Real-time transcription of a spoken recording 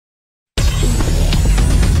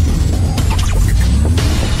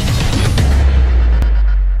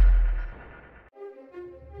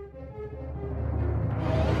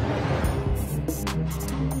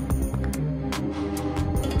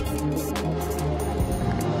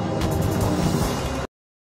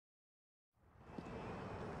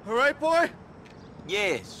boy?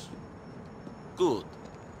 Yes. Good.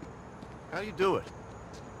 How do you do it?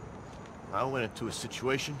 I went into a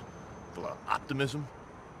situation full of optimism,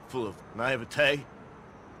 full of naivete.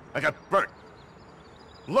 I got burnt.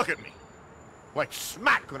 Look at me. Like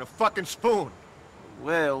smack on a fucking spoon.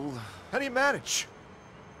 Well, How do you manage?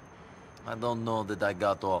 I don't know that I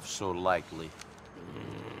got off so lightly.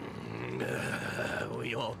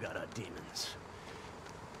 We all got our demons.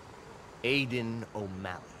 Aiden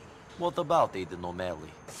O'Malley. What about Aiden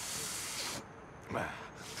O'Malley?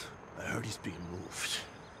 I heard he's being moved.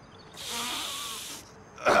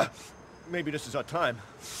 Maybe this is our time.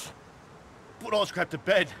 Put all this crap to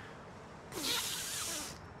bed.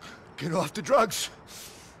 Get off the drugs.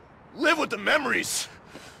 Live with the memories.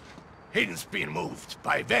 Aiden's being moved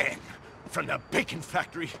by van from the bacon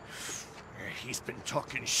factory. He's been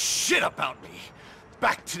talking shit about me.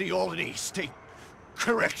 Back to the Albany State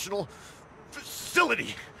Correctional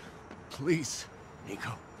Facility. Please,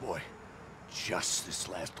 Nico, boy, just this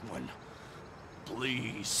last one.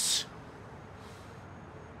 Please.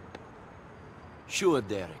 Sure,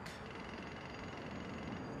 Derek.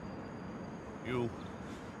 You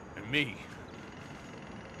and me.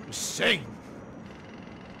 The same.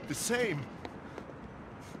 The same.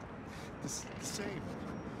 The same.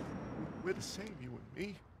 We're the same, you and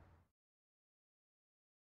me.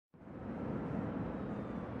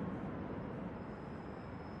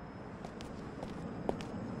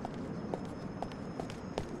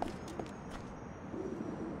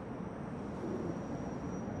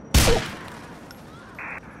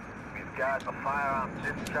 We've got a firearm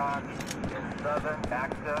discharge in southern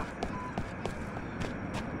active.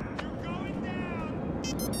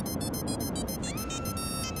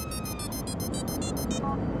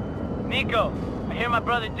 Nico, I hear my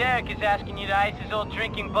brother Derek is asking you to ice his old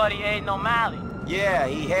drinking buddy Aiden O'Malley. Yeah,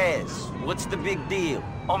 he has. What's the big deal?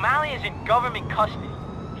 O'Malley is in government custody.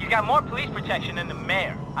 He's got more police protection than the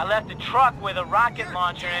mayor. I left a truck with a rocket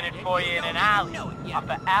launcher in it for you in an alley. Off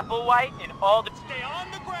of Applewhite in Alder... Stay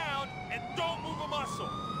on the ground and don't move a muscle.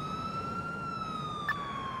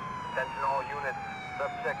 Attention all units.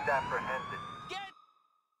 Subject apprehended.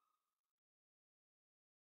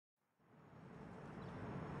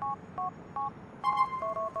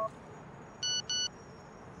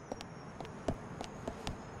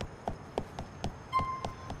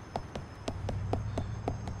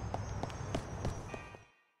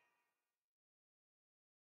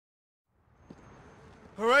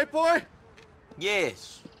 All right, boy?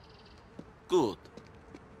 Yes. Good.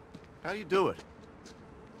 How do you do it?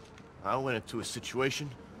 I went into a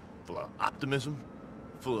situation full of optimism,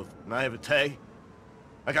 full of naivete.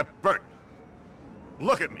 I got burnt.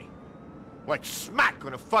 Look at me. Like smack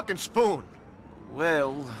on a fucking spoon.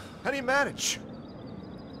 Well, How do you manage?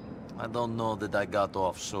 I don't know that I got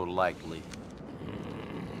off so lightly.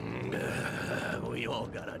 We all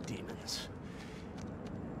got our demons.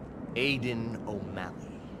 Aiden O'Malley.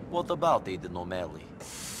 What about Aiden O'Malley?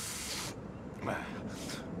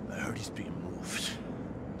 I heard he's being moved.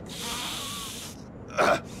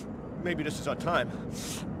 Maybe this is our time.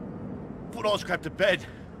 Put all this crap to bed.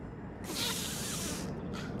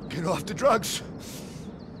 Get off the drugs.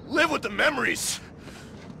 Live with the memories.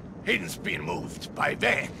 Aiden's being moved by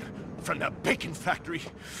van from the bacon factory.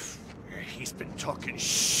 He's been talking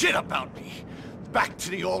shit about me. Back to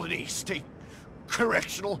the Albany State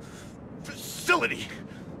Correctional Facility.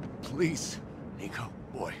 Please, Nico,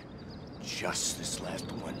 boy, just this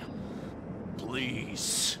last one.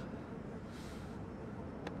 Please.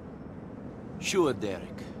 Sure,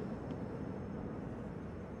 Derek.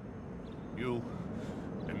 You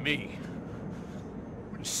and me.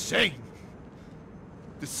 We're the same.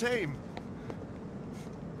 The same.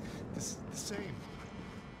 The same.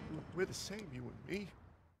 We're the same, you and me.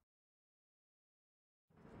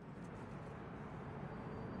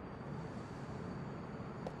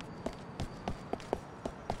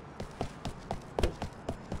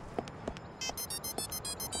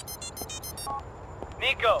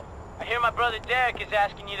 Nico, I hear my brother Derek is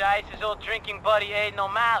asking you to ice his old drinking buddy Aiden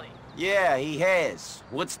O'Malley. Yeah, he has.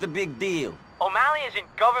 What's the big deal? O'Malley is in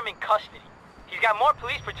government custody. He's got more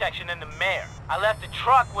police protection than the mayor. I left a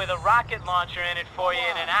truck with a rocket launcher in it for you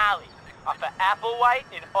in an alley. Off of Applewhite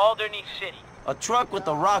in Alderney City. A truck with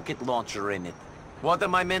a rocket launcher in it. What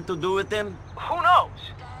am I meant to do with them? Who knows?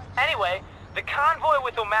 Anyway, the convoy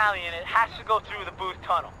with O'Malley in it has to go through the Booth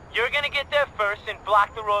Tunnel. You're gonna get there first and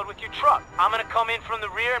block the road with your truck. I'm gonna come in from the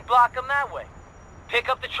rear and block them that way. Pick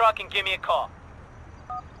up the truck and give me a call.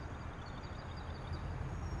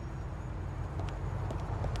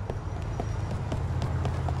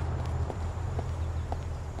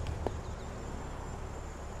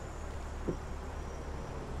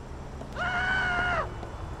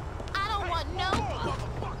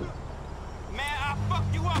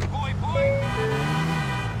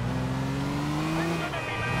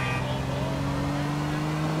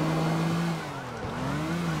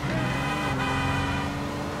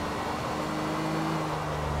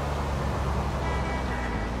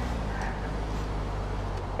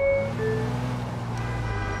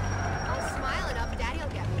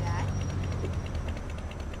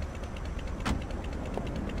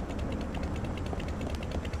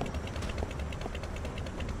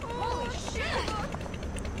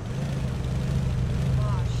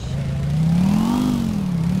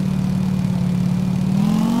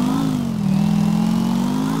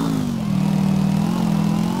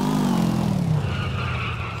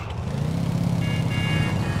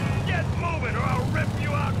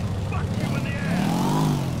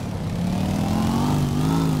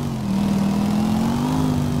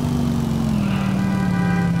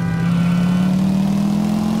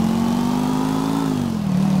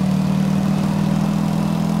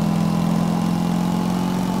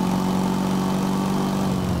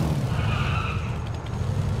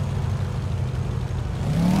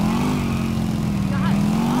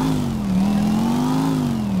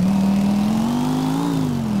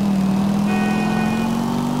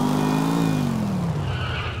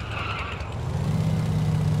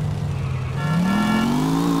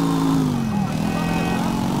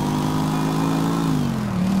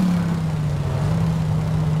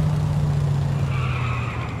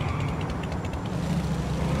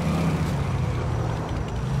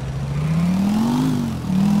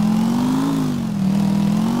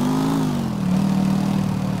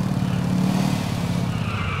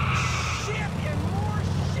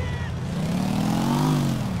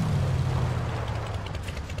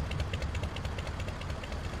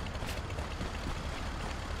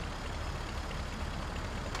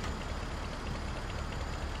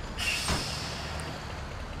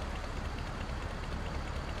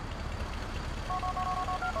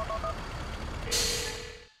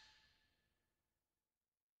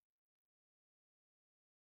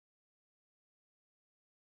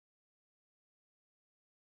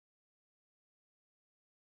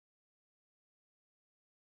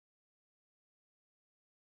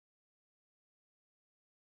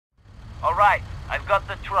 All right, I've got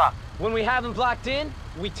the truck. When we have him blocked in,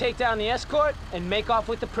 we take down the escort and make off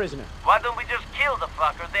with the prisoner. Why don't we just kill the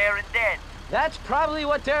fucker there and then? That's probably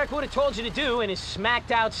what Derek would have told you to do in his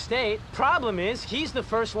smacked out state. Problem is, he's the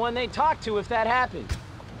first one they'd talk to if that happened.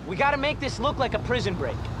 We gotta make this look like a prison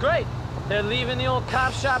break. Great. They're leaving the old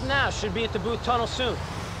cop shop now. Should be at the Booth Tunnel soon.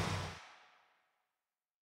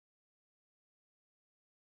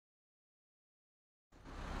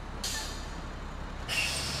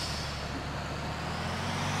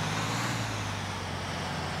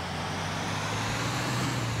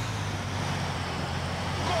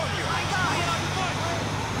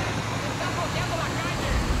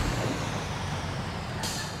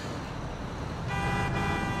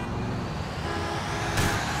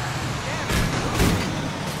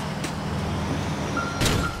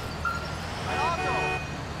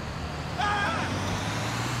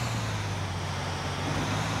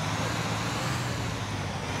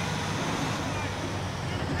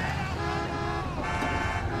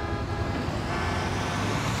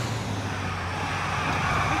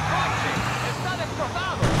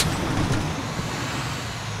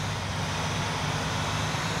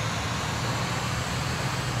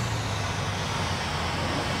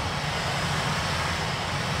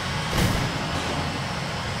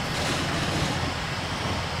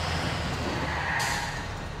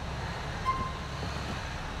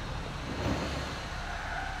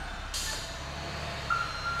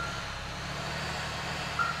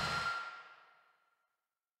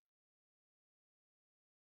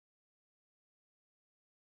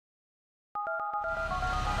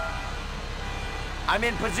 I'm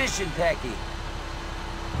in position, Tacky.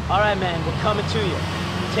 All right, man, we're coming to you.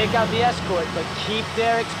 Take out the escort, but keep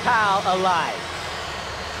Derek's pal alive.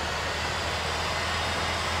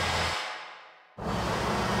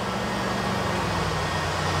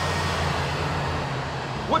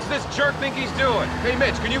 What's this jerk think he's doing? Hey,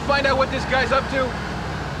 Mitch, can you find out what this guy's up to?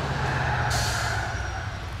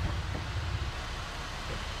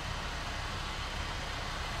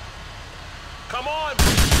 Come on!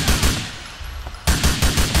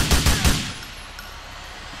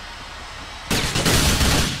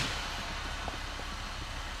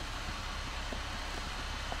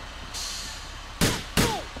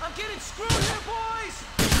 I'm getting screwed here, boys!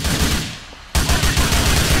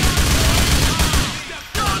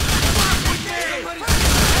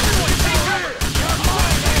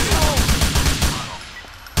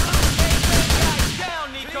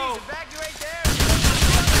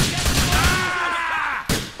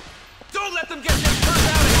 Don't let them get this turned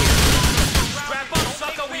out of here! Strap up,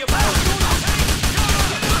 sucker, we about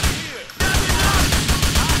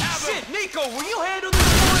Shit, Nico, will you handle this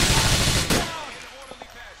boy?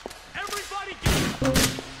 Everybody get...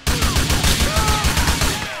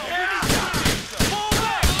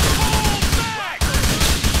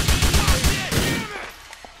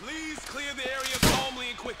 Please clear the area calmly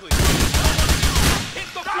and quickly. Hit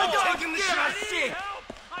the floor! Taking the shot, shit! Help!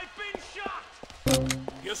 I've been shot!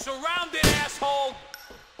 You're surrounded, asshole!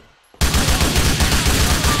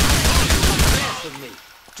 With me.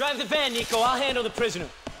 Drive the van, Nico. I'll handle the prisoner.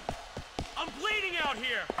 I'm bleeding out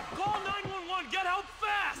here! Call 911, get help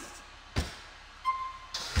fast!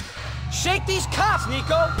 Shake these cops,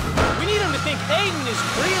 Nico! We need them to think Aiden is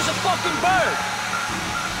free as a fucking bird!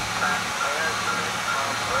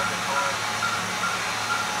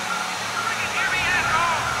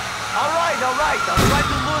 All right, I'm trying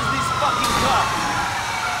to lose these fucking cops.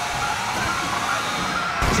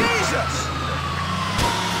 Jesus!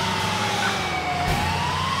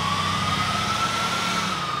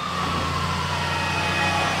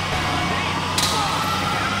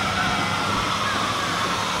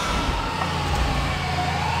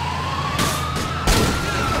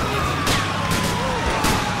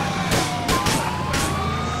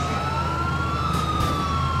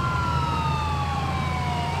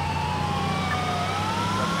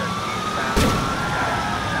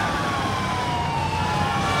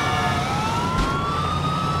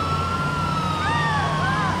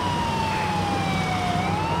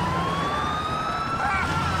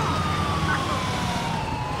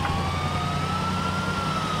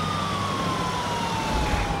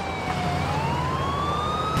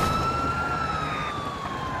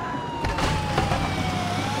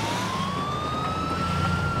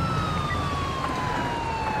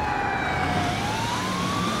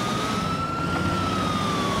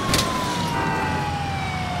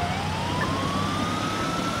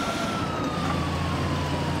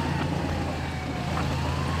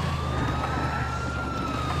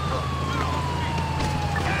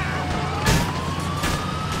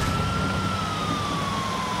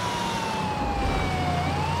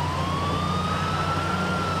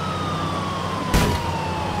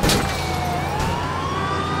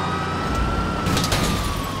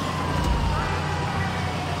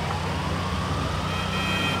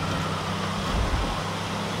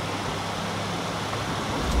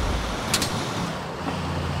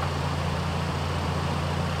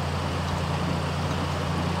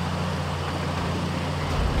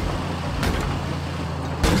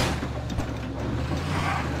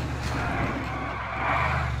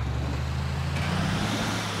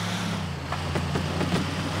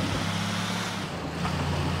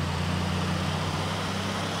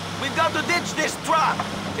 Watch this truck!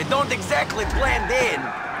 It don't exactly blend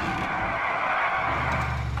in.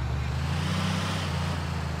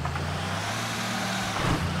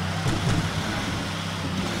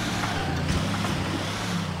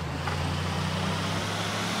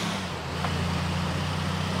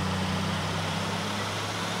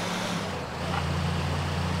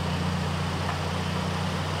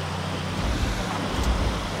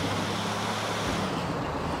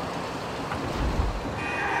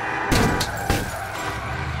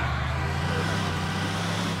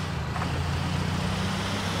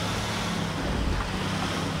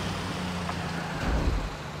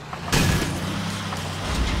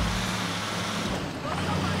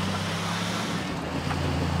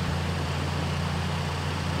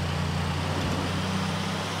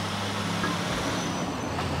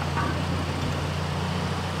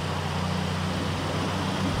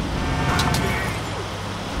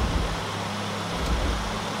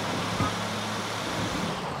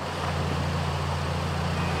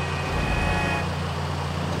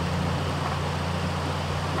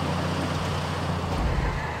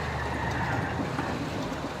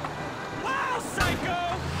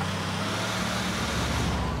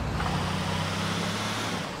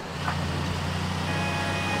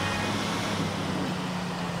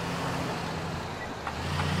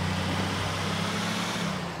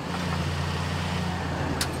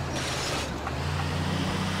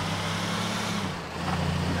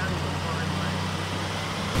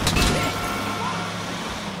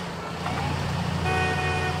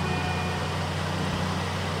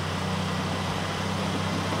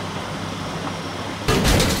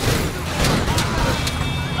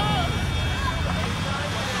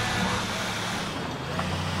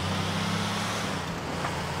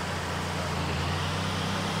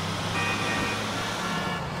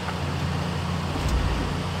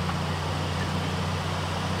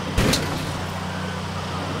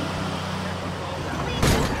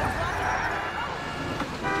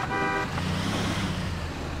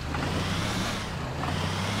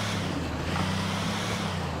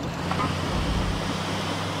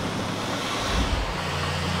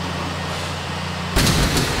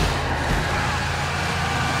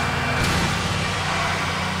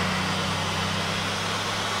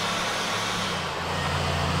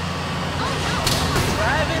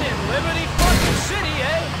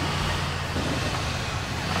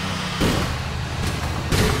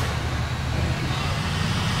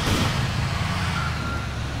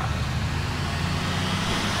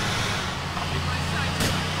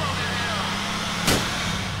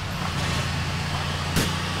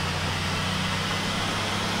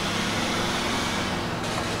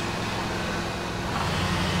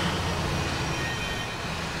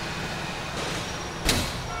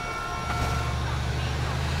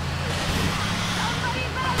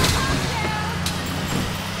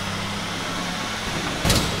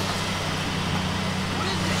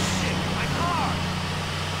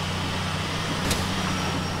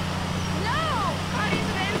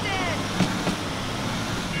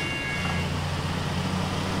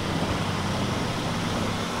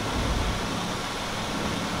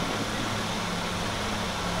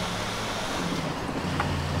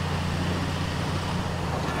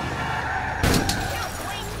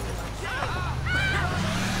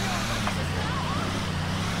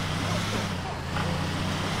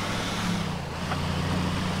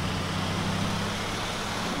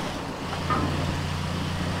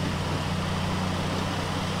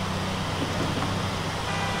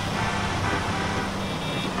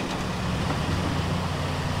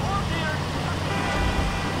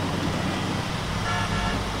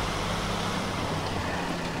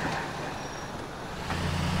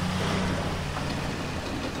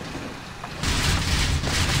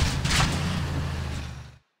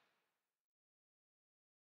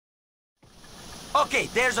 Okay,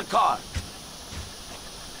 there's a car.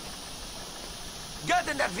 Get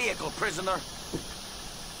in that vehicle, prisoner.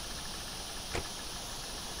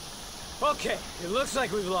 Okay, it looks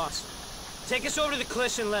like we've lost him. Take us over to the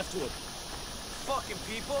cliffs in Leftwood. Fucking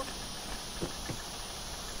people.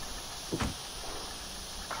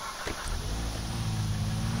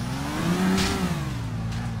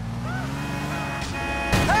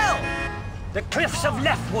 Help! The cliffs of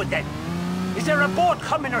Leftwood, then. Is there a boat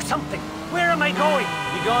coming or something? Where am I going?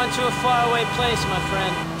 You're going to a faraway place, my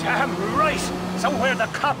friend. Damn right! Somewhere the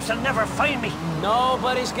cops will never find me.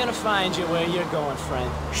 Nobody's gonna find you where you're going, friend.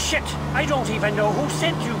 Shit! I don't even know who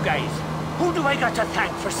sent you guys. Who do I got to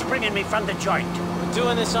thank for springing me from the joint? The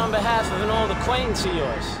Doing this on behalf of an old acquaintance of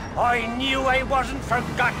yours. I knew I wasn't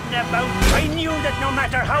forgotten about. I knew that no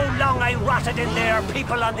matter how long I rotted in there,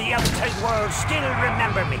 people on the outside world still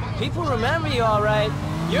remember me. People remember you all right.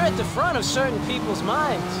 You're at the front of certain people's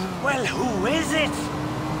minds. Well, who is it?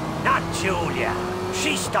 Not Julia.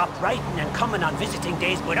 She stopped writing and coming on visiting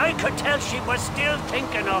days, but I could tell she was still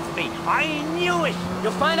thinking of me. I knew it.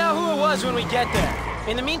 You'll find out who it was when we get there.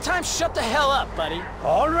 In the meantime, shut the hell up, buddy.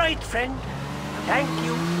 All right, friend. Thank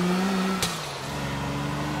you.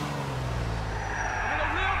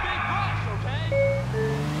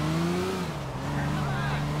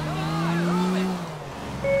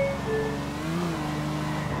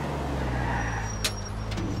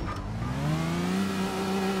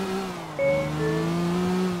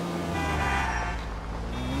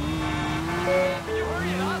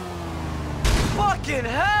 Fucking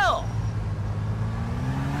hell!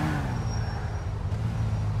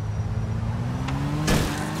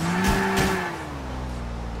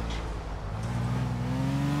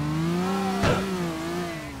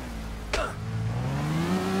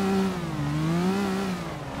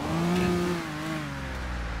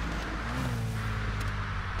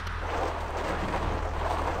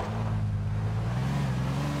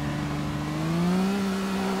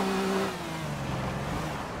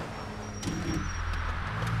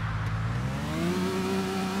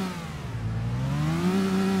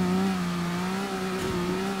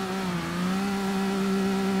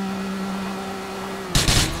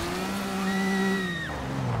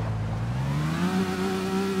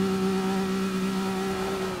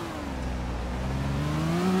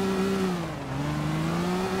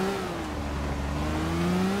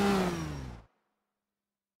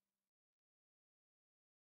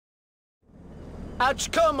 Out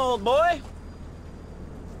you come, old boy.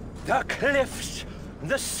 The cliffs,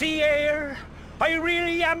 the sea air. I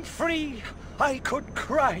really am free. I could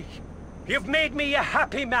cry. You've made me a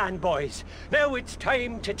happy man, boys. Now it's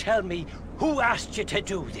time to tell me who asked you to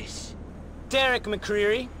do this. Derek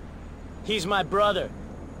McCreary. He's my brother.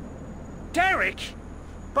 Derek?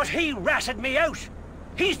 But he ratted me out.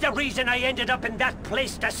 He's the reason I ended up in that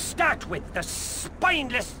place to start with, the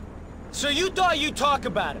spineless... So you thought you'd talk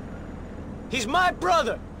about him? He's my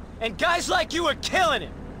brother, and guys like you are killing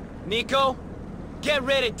him. Nico, get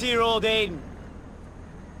rid of dear old Aiden.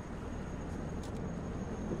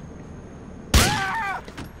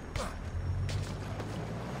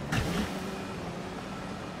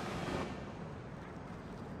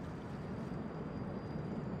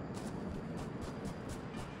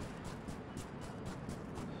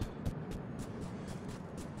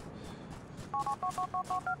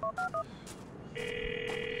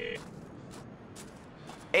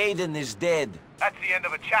 Aiden is dead. That's the end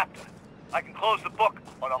of a chapter. I can close the book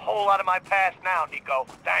on a whole lot of my past now, Nico.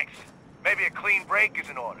 Thanks. Maybe a clean break is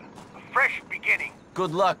in order. A fresh beginning.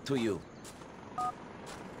 Good luck to you.